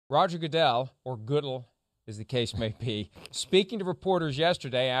Roger Goodell, or Goodell, as the case may be, speaking to reporters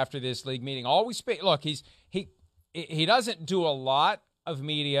yesterday after this league meeting. Look, he doesn't do a lot of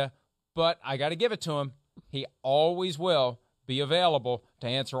media, but I got to give it to him. He always will be available to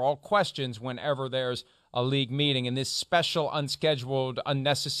answer all questions whenever there's a league meeting. And this special, unscheduled,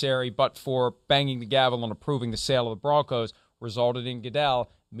 unnecessary, but for banging the gavel on approving the sale of the Broncos resulted in Goodell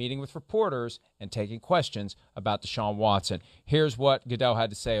meeting with reporters and taking questions about Deshaun Watson. Here's what Goodell had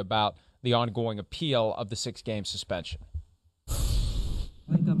to say about the ongoing appeal of the 6-game suspension.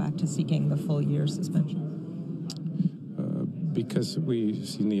 We go back to seeking the full year suspension. Because we've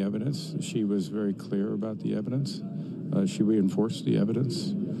seen the evidence. She was very clear about the evidence. She reinforced the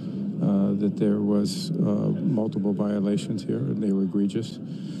evidence that there was multiple violations here, and they were egregious,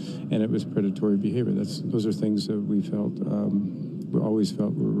 and it was predatory behavior. Those are things that we always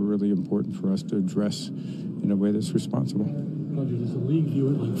felt were really important for us to address in a way that's responsible. Roger, does the league view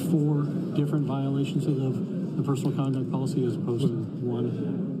it like 4 different violations of the personal conduct policy as opposed to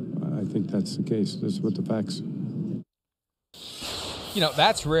one? I think that's the case. That's what the facts.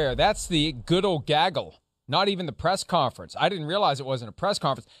 That's rare. That's the good old gaggle. Not even the press conference. I didn't realize it wasn't a press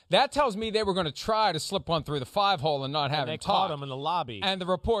conference. That tells me they were going to try to slip one through the 5-hole and not have him talk. They caught him in the lobby. And the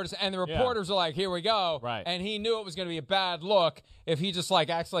reporters are like, here we go. Right. And he knew it was going to be a bad look if he just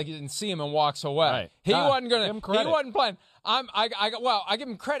acts like he didn't see him and walks away. Right. He wasn't going to. He wasn't playing. I give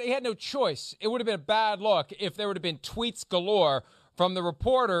him credit. He had no choice. It would have been a bad look if there would have been tweets galore from the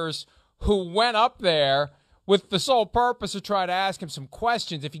reporters who went up there with the sole purpose of trying to ask him some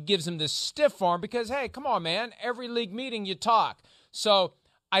questions if he gives him this stiff arm because, hey, come on, man, every league meeting you talk. So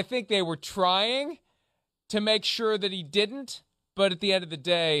I think they were trying to make sure that he didn't, but at the end of the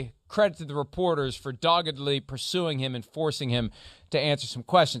day, credit to the reporters for doggedly pursuing him and forcing him to answer some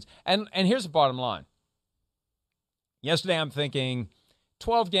questions. And here's the bottom line. Yesterday I'm thinking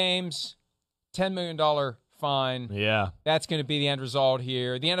 12 games, $10 million fine. Yeah. That's going to be the end result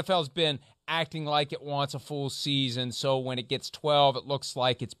here. The NFL's been acting like it wants a full season, so when it gets 12, it looks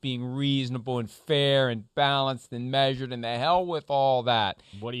like it's being reasonable and fair and balanced and measured, and the hell with all that.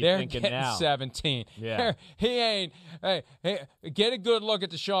 What are you They're thinking getting now? 17. Yeah. He ain't. Hey, get a good look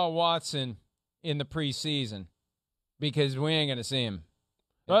at Deshaun Watson in the preseason because we ain't going to see him.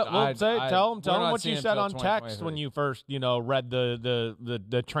 Tell him what you said on text 2023. when you first, read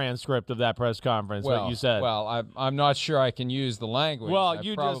the transcript of that press conference. What you said. Well, I'm not sure I can use the language. Well,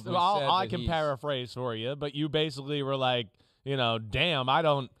 I can he's paraphrase for you, but you basically were like, damn, I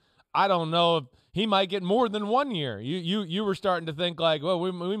don't know if he might get more than 1 year. You were starting to think like, well,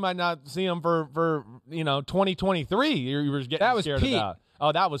 we might not see him for 2023. You were getting scared Pete. about.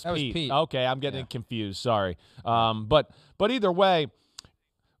 Oh, that was Pete. Okay, I'm getting confused. Sorry. But either way,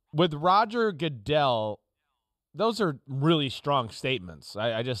 with Roger Goodell, those are really strong statements.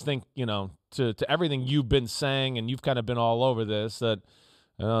 I just think, to everything you've been saying, and you've kind of been all over this, that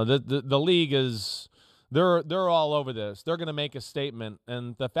the league is they're all over this. They're going to make a statement,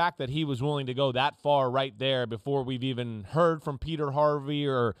 and the fact that he was willing to go that far right there before we've even heard from Peter Harvey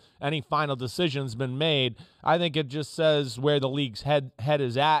or any final decisions been made, I think it just says where the league's head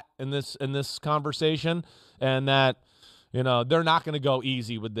is at in this conversation, and that they're not going to go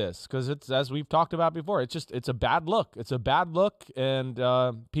easy with this because it's, as we've talked about before, it's a bad look. It's a bad look, and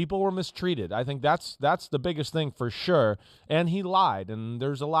people were mistreated. I think that's the biggest thing for sure. And he lied, and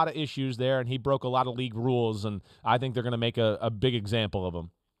there's a lot of issues there, and he broke a lot of league rules, and I think they're going to make a big example of him.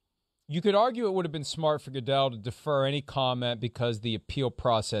 You could argue it would have been smart for Goodell to defer any comment because the appeal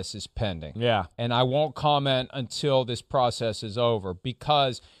process is pending. Yeah. And I won't comment until this process is over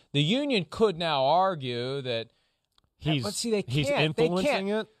because the union could now argue that He's influencing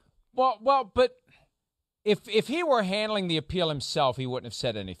it? Well, but if he were handling the appeal himself, he wouldn't have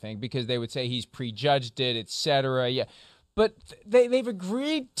said anything because they would say he's prejudged it, etc. Yeah, but they've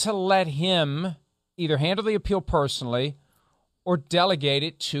agreed to let him either handle the appeal personally or delegate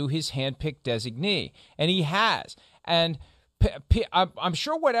it to his handpicked designee, and he has. And I'm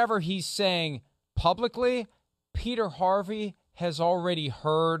sure whatever he's saying publicly, Peter Harvey has already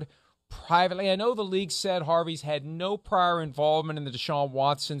heard privately. I know the league said Harvey's had no prior involvement in the Deshaun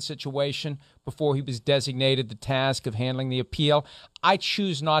Watson situation before he was designated the task of handling the appeal. I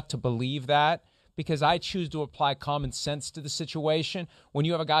choose not to believe that because I choose to apply common sense to the situation. When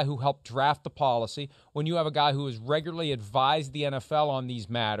you have a guy who helped draft the policy, when you have a guy who has regularly advised the NFL on these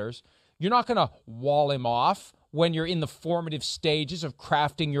matters, you're not going to wall him off when you're in the formative stages of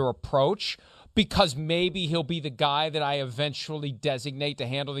crafting your approach, because maybe he'll be the guy that I eventually designate to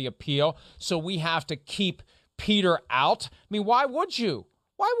handle the appeal. So we have to keep Peter out. I mean, why would you?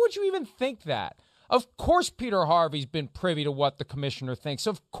 Why would you even think that? Of course Peter Harvey's been privy to what the commissioner thinks.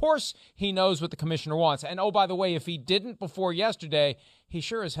 Of course he knows what the commissioner wants. And, oh, by the way, if he didn't before yesterday, he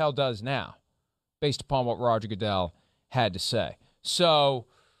sure as hell does now, based upon what Roger Goodell had to say. So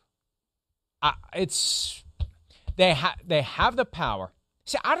they have the power.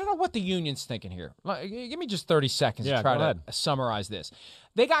 See, I don't know what the union's thinking here. Give me just 30 seconds to try to summarize this.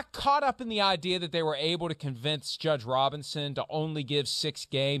 They got caught up in the idea that they were able to convince Judge Robinson to only give 6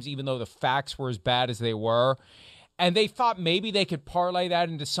 games, even though the facts were as bad as they were. And they thought maybe they could parlay that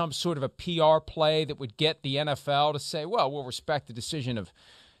into some sort of a PR play that would get the NFL to say, well, we'll respect the decision of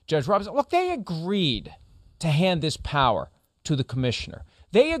Judge Robinson. Look, they agreed to hand this power to the commissioner.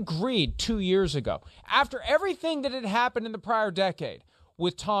 They agreed 2 years ago. After everything that had happened in the prior decade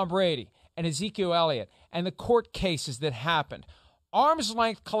with Tom Brady and Ezekiel Elliott and the court cases that happened,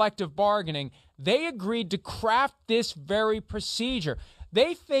 arm's-length collective bargaining, they agreed to craft this very procedure.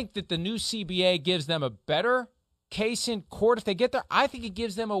 They think that the new CBA gives them a better case in court if they get there. I think it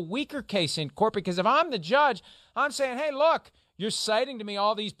gives them a weaker case in court, because if I'm the judge, I'm saying, hey, look, you're citing to me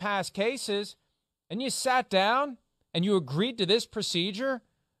all these past cases, and you sat down and you agreed to this procedure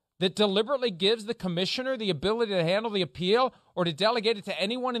that deliberately gives the commissioner the ability to handle the appeal or to delegate it to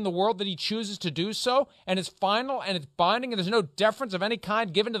anyone in the world that he chooses to do so, and it's final and it's binding and there's no deference of any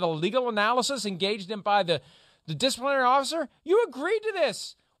kind given to the legal analysis engaged in by the disciplinary officer. You agreed to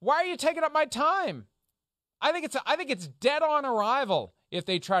this. Why are you taking up my time? I think it's dead on arrival if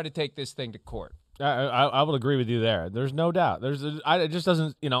they try to take this thing to court. I would agree with you there. There's no doubt. It just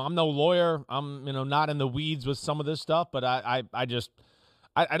doesn't, I'm no lawyer. I'm, not in the weeds with some of this stuff, but I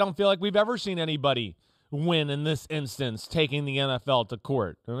don't feel like we've ever seen anybody win in this instance, taking the NFL to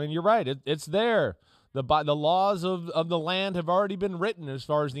court. I mean, you're right. It's there. The laws of the land have already been written as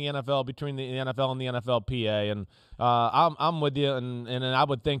far as the NFL, between the NFL and the NFLPA. And I'm with you. And I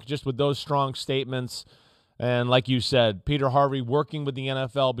would think just with those strong statements, and like you said, Peter Harvey working with the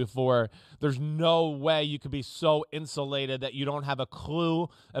NFL before, there's no way you could be so insulated that you don't have a clue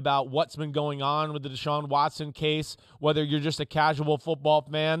about what's been going on with the Deshaun Watson case, whether you're just a casual football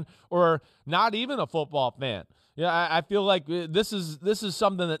fan or not even a football fan. Yeah, I feel like this is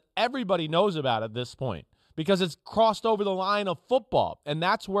something that everybody knows about at this point, because it's crossed over the line of football, and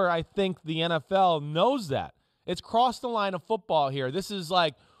that's where I think the NFL knows that. It's crossed the line of football here. This is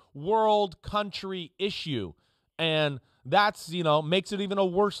like world country issue, and that's makes it even a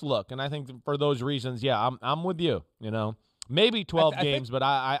worse look. And I think for those reasons, I'm with you. Maybe 12 games, but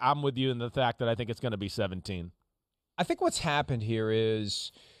I'm with you in the fact that I think it's going to be 17. I think what's happened here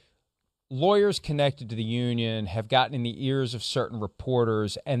is lawyers connected to the union have gotten in the ears of certain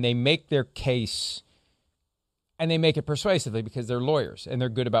reporters, and they make their case. And they make it persuasively because they're lawyers and they're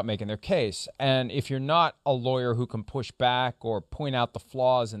good about making their case. And if you're not a lawyer who can push back or point out the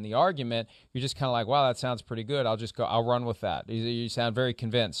flaws in the argument, you're just kind of like, wow, that sounds pretty good. I'll run with that. You sound very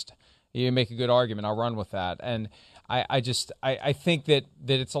convinced. You make a good argument. I'll run with that. And I think that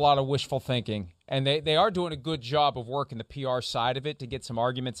it's a lot of wishful thinking. And they are doing a good job of working the PR side of it to get some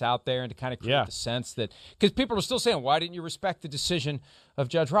arguments out there and to kind of create the sense that, because people are still saying, why didn't you respect the decision of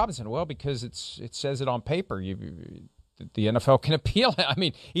Judge Robinson? Well, because it says it on paper. The NFL can appeal it. I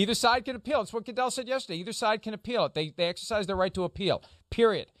mean, either side can appeal. It's what Goodell said yesterday. Either side can appeal it. They exercise their right to appeal,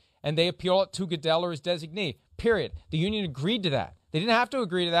 period. And they appeal it to Goodell or his designee, period. The union agreed to that. They didn't have to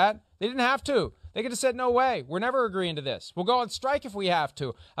agree to that. They didn't have to. They could have said, no way, we're never agreeing to this. We'll go on strike if we have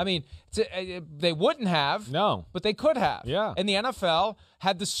to. I mean, they wouldn't have. No. But they could have. Yeah. And the NFL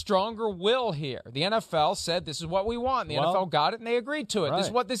had the stronger will here. The NFL said, this is what we want. And the NFL got it, and they agreed to it.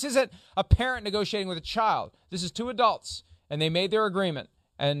 Right. This isn't a parent negotiating with a child. This is two adults, and they made their agreement.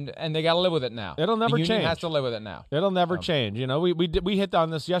 And they got to live with it now. It'll never change. The union has to live with it now. It'll never change. We hit on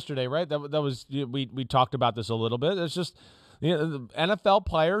this yesterday, right? That was we talked about this a little bit. It's just, the NFL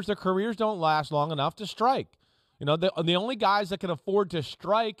players, their careers don't last long enough to strike. The only guys that can afford to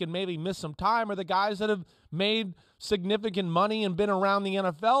strike and maybe miss some time are the guys that have made significant money and been around the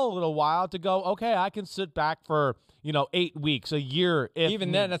NFL a little while to go, okay, I can sit back for 8 weeks, a year.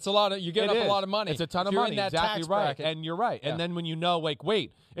 Even then, that's a lot of, you get up a lot of money. It's a ton of money. Exactly right. And you're right. Yeah. And then when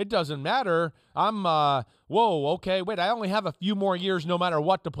wait, it doesn't matter. I'm, I only have a few more years no matter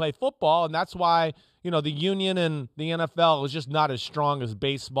what to play football. And that's why, the union and the NFL is just not as strong as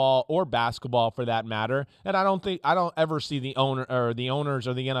baseball or basketball for that matter. And I don't ever see the owners or the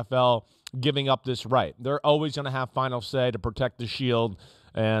NFL giving up this right. They're always going to have final say to protect the shield.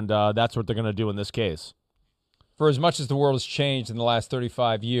 And that's what they're going to do in this case. For as much as the world has changed in the last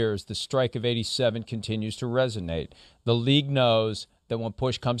 35 years, the strike of '87 continues to resonate. The league knows that when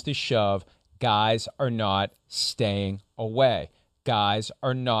push comes to shove, guys are not staying away. Guys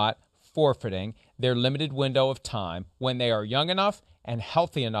are not forfeiting. their limited window of time when they are young enough and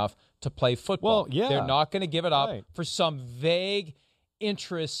healthy enough to play football. Well, yeah. They're not going to give it up Right. for some vague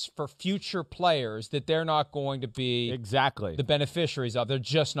interests for future players that they're not going to be exactly the beneficiaries of. They're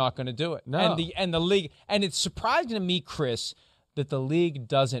just not going to do it. No. And the league, and it's surprising to me, Chris, that the league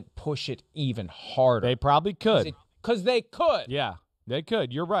doesn't push it even harder. They probably could. Because they could. Yeah, they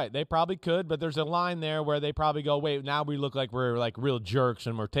could. You're right. They probably could, but there's a line there where they probably go, wait, now we look like we're like real jerks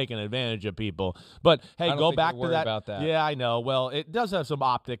and we're taking advantage of people. But, hey, I don't go think back they to worry that. about that. Yeah, I know. Well, it does have some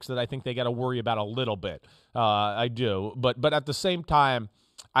optics that I think they got to worry about a little bit. I do. But at the same time,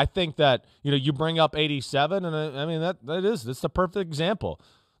 I think that, you bring up 87, and I mean, that's the perfect example.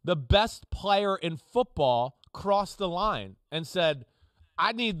 The best player in football crossed the line and said,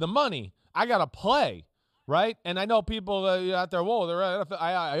 I need the money. I got to play, right? And I know people out there, whoa, they're NFL,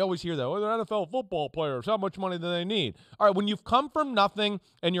 I always hear that. Oh, they're NFL football players. How much money do they need? All right, when you've come from nothing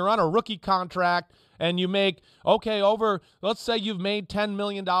and you're on a rookie contract and you make, let's say you've made $10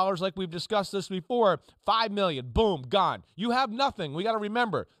 million like we've discussed this before, $5 million, boom, gone. You have nothing. We got to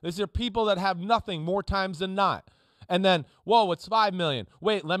remember, these are people that have nothing more times than not. And then, whoa, it's $5 million.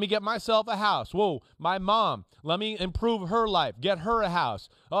 Wait, let me get myself a house. Whoa, my mom, let me improve her life, get her a house.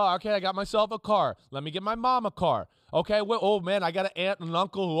 Oh, okay, I got myself a car. Let me get my mom a car. Okay, well, oh, man, I got an aunt and an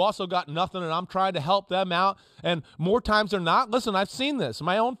uncle who also got nothing, and I'm trying to help them out. And more times than not, listen, I've seen this.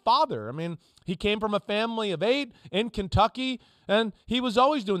 My own father, I mean, he came from a family of 8 in Kentucky, and he was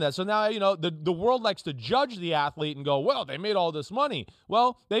always doing that. So now, the world likes to judge the athlete and go, well, they made all this money.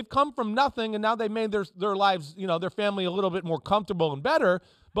 Well, they've come from nothing, and now they made their lives, their family a little bit more comfortable and better,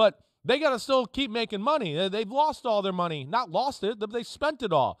 but they got to still keep making money. They've lost all their money. Not lost it, but they spent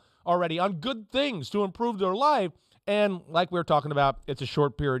it all already on good things to improve their life. And like we were talking about, it's a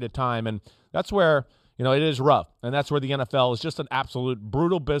short period of time, and that's where, it is rough. And that's where the NFL is just an absolute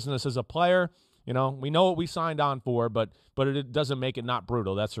brutal business as a player. We know what we signed on for, but it doesn't make it not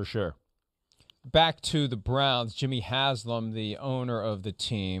brutal, that's for sure. Back to the Browns, Jimmy Haslam, the owner of the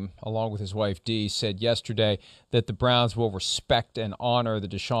team, along with his wife Dee, said yesterday that the Browns will respect and honor the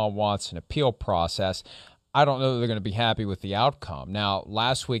Deshaun Watson appeal process. I don't know that they're going to be happy with the outcome. Now,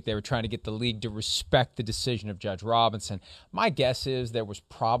 last week they were trying to get the league to respect the decision of Judge Robinson. My guess is there was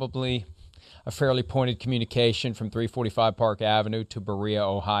probably a fairly pointed communication from 345 Park Avenue to Berea,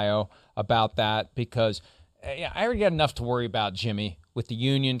 Ohio about that, because I already got enough to worry about, Jimmy, with the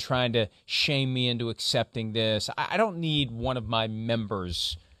union trying to shame me into accepting this. I don't need one of my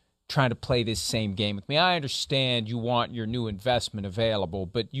members trying to play this same game with me. I understand you want your new investment available,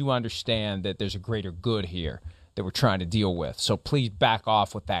 but you understand that there's a greater good here that we're trying to deal with. So please back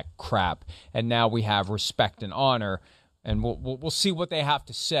off with that crap. And now we have respect and honor, and we'll see what they have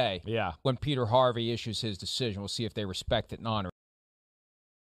to say when Peter Harvey issues his decision. We'll see if they respect it and honor it.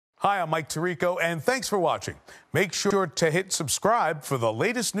 Hi, I'm Mike Tirico, and thanks for watching. Make sure to hit subscribe for the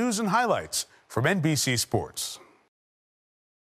latest news and highlights from NBC Sports.